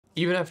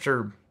Even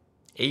after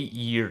 8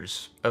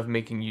 years of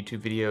making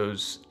YouTube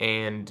videos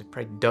and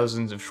probably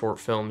dozens of short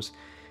films,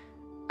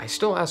 I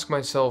still ask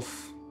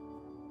myself,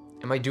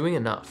 am I doing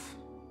enough?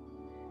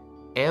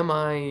 Am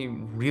I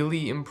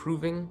really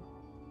improving?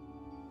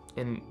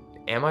 And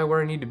am I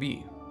where I need to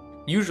be?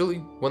 Usually,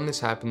 when this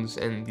happens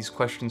and these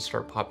questions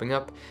start popping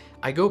up,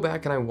 I go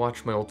back and I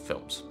watch my old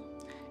films.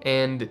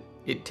 And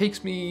it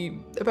takes me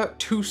about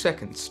 2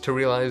 seconds to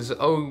realize,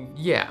 oh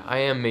yeah, I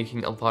am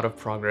making a lot of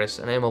progress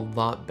and I am a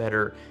lot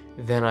better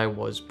than I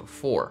was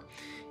before.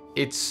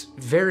 It's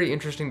very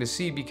interesting to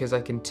see because I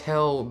can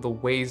tell the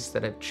ways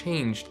that I've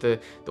changed, the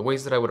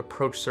ways that I would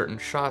approach certain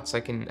shots. I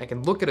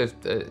can look at a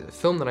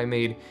film that I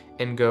made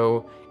and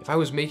go, if I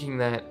was making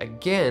that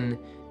again,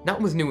 not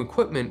with new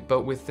equipment,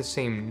 but with the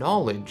same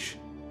knowledge,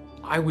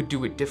 I would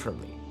do it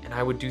differently, and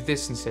I would do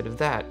this instead of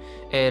that.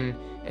 And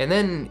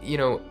then,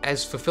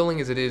 as fulfilling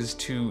as it is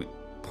to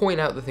point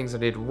out the things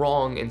that I did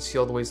wrong and see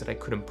all the ways that I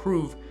could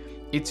improve,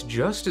 it's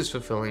just as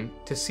fulfilling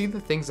to see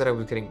the things that I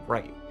was getting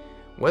right.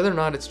 Whether or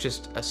not it's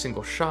just a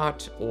single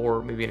shot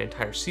or maybe an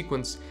entire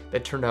sequence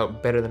that turned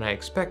out better than I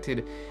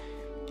expected,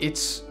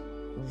 it's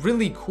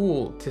really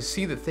cool to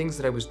see the things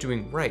that I was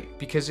doing right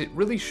because it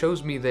really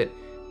shows me that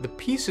the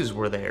pieces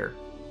were there,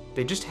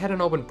 they just hadn't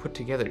all been put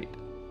together yet.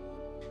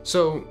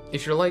 So,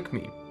 if you're like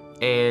me,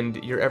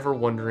 and you're ever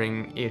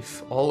wondering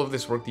if all of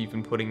this work that you've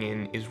been putting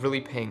in is really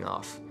paying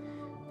off,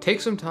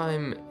 take some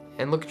time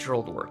and look at your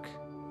old work,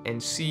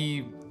 and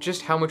see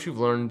just how much you've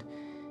learned,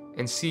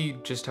 and see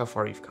just how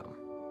far you've come.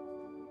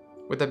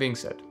 With that being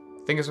said,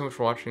 thank you so much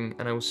for watching,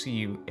 and I will see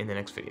you in the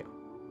next video.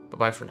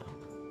 Bye-bye for now.